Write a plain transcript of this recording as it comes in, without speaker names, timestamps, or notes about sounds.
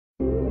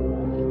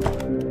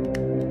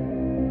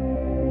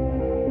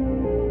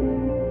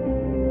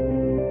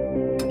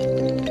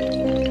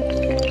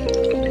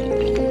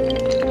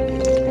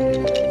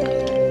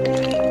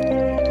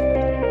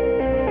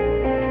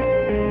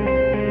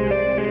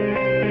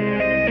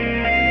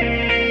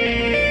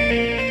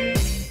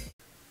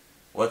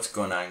What's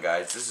going on,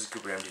 guys? This is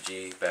Cooper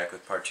MTG back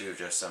with part 2 of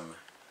just some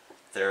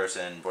Theros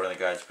and Borderland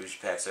Gods booster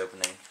packs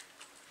opening.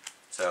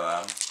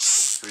 So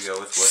here we go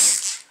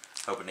with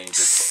winning,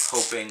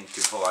 hoping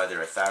to pull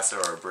either a Thassa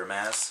or a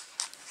Brimaz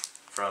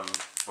from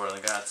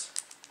Borderland Gods.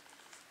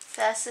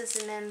 Thassa's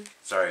an M.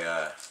 Sorry,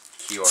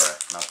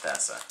 Kiora, not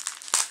Thassa.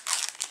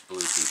 Blue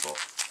people.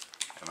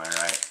 Am I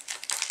right?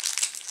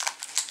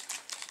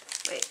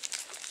 Wait.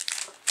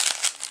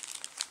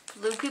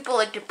 Blue people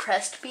like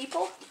depressed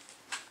people?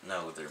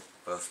 No, they're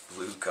both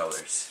blue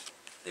colors.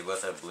 They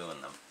both have blue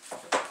in them.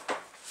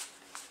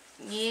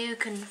 You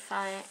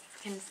confound?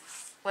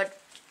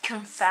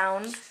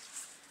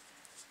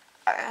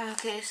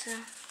 Okay, so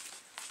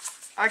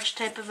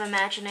archetype of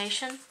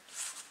imagination,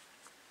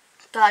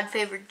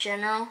 God-favored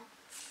general,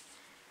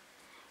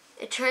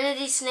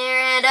 eternity snare,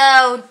 and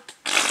oh,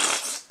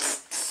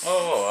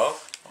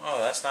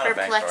 that's not a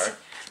bad card.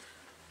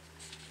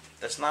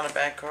 That's not a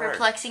bad card.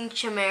 Perplexing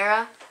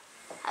chimera.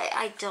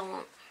 I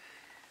don't.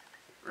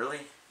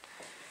 Really?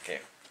 Okay.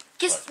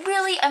 Just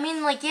really, I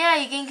mean, like, yeah,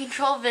 you gain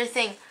control of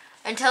everything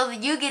until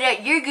you get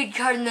out your good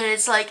card, and then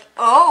it's like,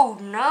 oh,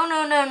 no,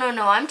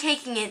 I'm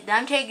taking it.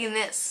 I'm taking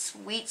this.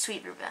 Sweet,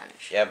 sweet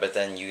revenge. Yeah, but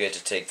then you get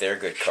to take their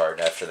good card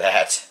after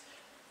that.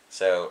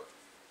 So,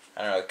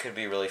 I don't know, it could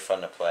be really fun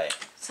to play.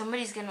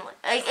 Somebody's gonna,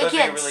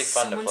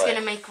 someone's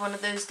gonna make one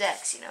of those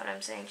decks, you know what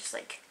I'm saying? Just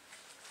like,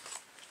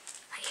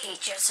 I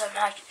hate you so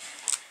much.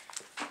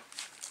 Like,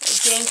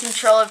 gain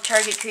control of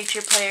target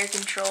creature player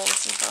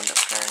controls until end of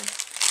turn.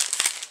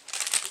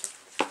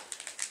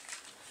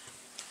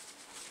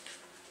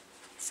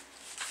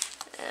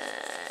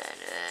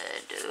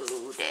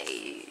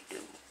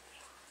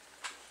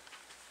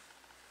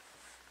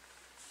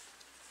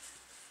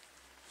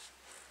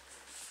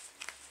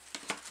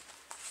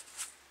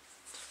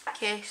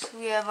 Okay, so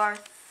we have our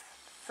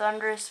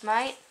Thunderous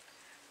Might,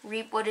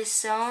 Reap What Is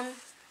Sown,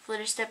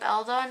 Flitterstep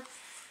Eldon,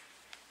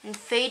 and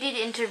Faded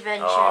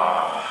Intervention.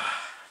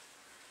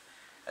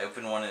 I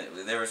opened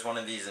there was one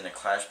of these in a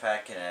Clash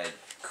pack and a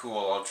cool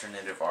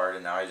alternative art,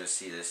 and now I just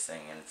see this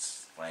thing and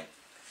it's like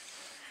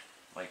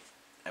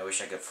I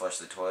wish I could flush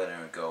the toilet and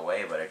it would go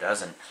away, but it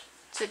doesn't.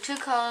 So 2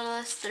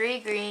 colorless, 3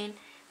 green,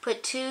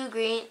 put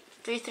 3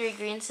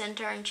 green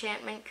centaur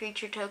enchantment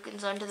creature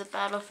tokens onto the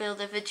battlefield.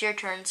 If it's your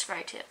turn,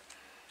 scry 2.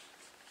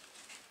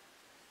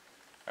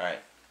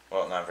 Alright,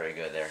 well, not very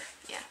good there.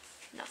 Yeah,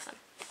 nothing.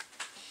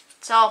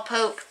 It's all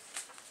poke.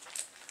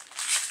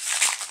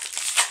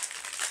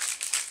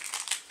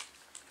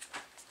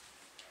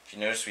 If you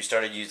notice, we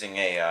started using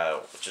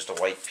just a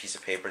white piece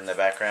of paper in the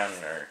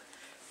background, or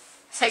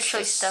it's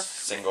actually stuff.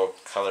 Single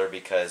color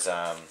because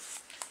camera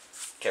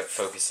kept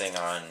focusing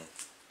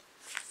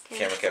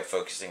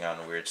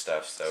on weird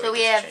stuff, so we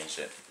just changed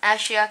it.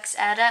 Ashiok's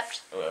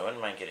Adept. Oh, I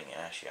wouldn't mind getting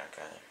Ashiok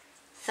either.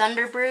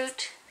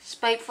 Thunderbrute,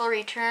 Spiteful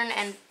Return,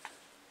 and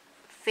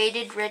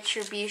Faded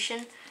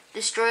Retribution.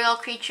 Destroy all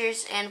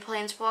creatures and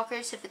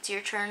planeswalkers. If it's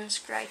your turn,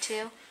 scry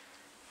 2.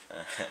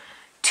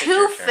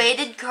 2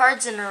 faded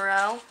cards in a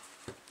row.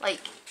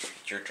 Like,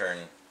 it's your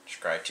turn,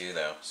 scry 2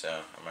 though,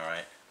 so am I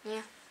right?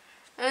 Yeah.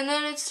 And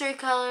then it's 3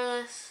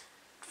 colorless,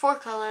 4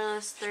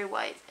 colorless, 3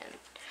 white, and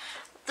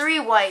 3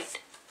 white,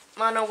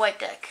 mono white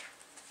deck.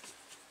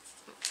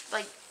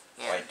 Like,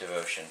 yeah. White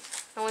Devotion.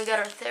 And we got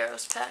our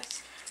Theros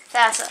packs.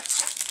 Thassa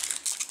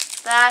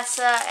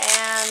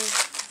and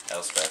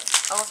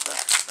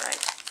Elspeth,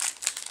 right.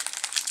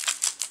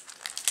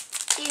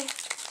 Ew.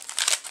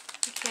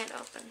 I can't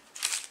open.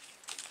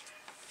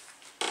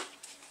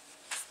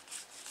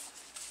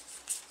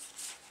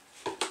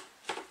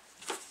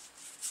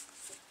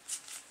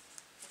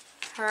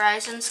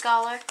 Horizon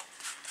Scholar,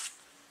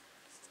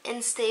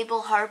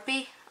 Insatiable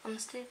Harpy,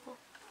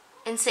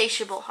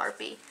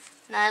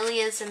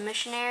 Nylea is a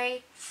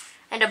Missionary,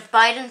 and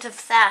Abidant of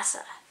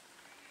Thassa.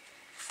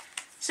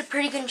 It's a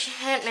pretty good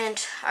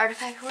enchantment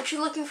artifact. Weren't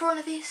you looking for one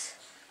of these?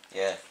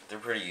 Yeah, they're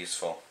pretty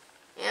useful.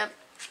 Yep.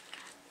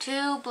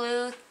 2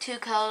 blue, 2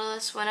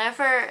 colorless.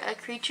 Whenever a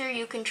creature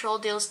you control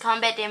deals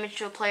combat damage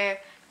to a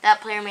player,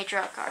 that player may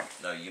draw a card.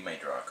 No, you may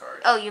draw a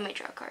card. Oh, you may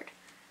draw a card.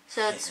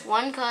 So it's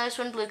 1 colorless,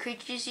 1 blue.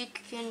 Creatures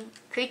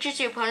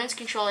your opponents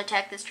control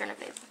attack this turn of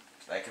April.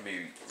 That can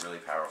be really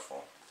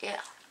powerful.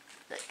 Yeah,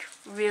 like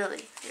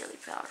really, really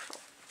powerful.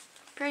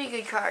 Pretty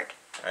good card.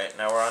 Alright,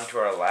 now we're on to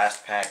our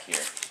last pack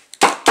here.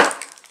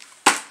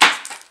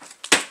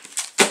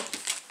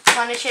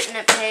 Punish it and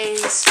it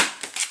pays.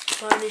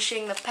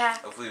 Punishing the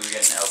pack. Hopefully we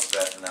get an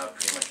Elspeth and that would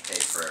pretty much pay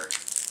for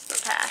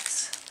the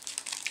packs.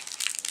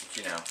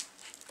 You know.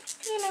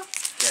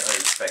 Can't really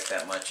expect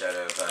that much out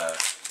of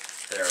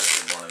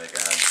Theros and Borderland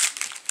Gods.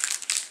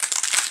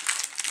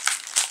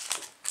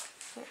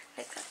 Here,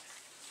 take that.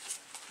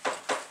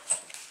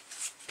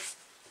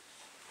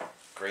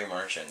 Grey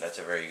Merchant, that's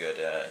a very good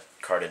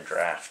card in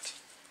draft.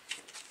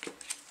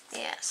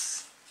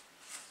 Yes.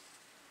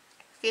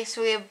 Okay,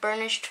 so we have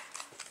Burnished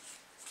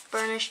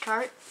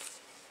Heart,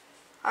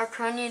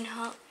 Arcronian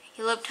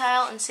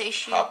Heloptile,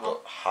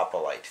 Insatiable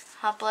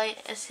Hoplite,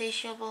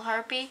 Insatiable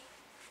Harpy,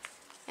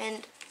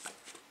 and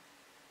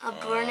a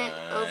Burnet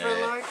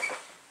Overlord.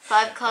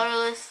 5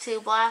 colorless,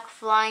 2 black,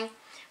 flying.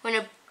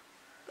 When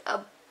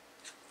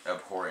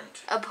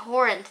abhorrent,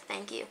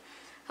 thank you.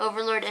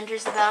 Overlord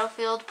enters the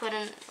battlefield, put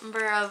a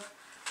number of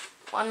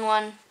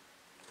 1/1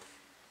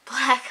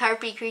 black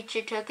harpy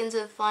creature tokens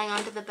with flying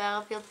onto the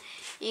battlefield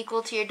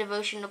equal to your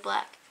devotion to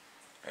black.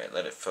 Alright,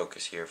 let it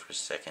focus here for a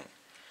second.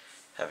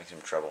 Having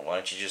some trouble. Why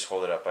don't you just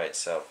hold it up by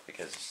itself,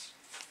 because it's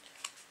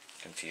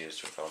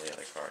confused with all the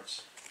other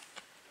cards.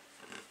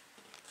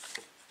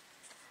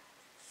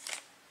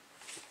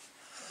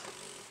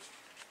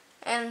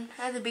 And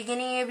at the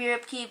beginning of your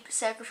upkeep,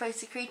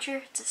 sacrifice a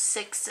creature. It's a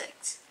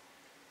 6/6.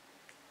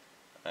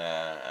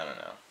 I don't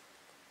know.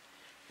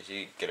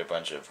 You get a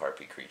bunch of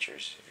harpy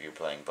creatures if you're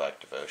playing Black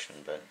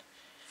Devotion, but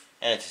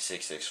and it's a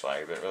 6/6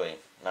 flyer, but really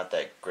not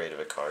that great of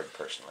a card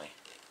personally.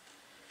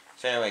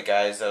 So anyway,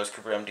 guys, that was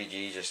Cooper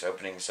MTG just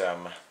opening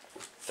some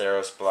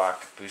Theros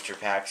block booster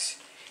packs.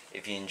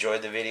 If you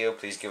enjoyed the video,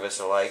 please give us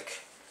a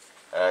like.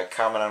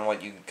 Comment on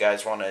what you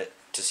guys want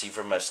to see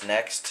from us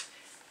next.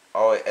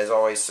 As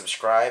always,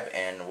 subscribe,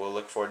 and we'll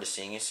look forward to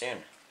seeing you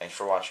soon. Thanks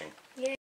for watching.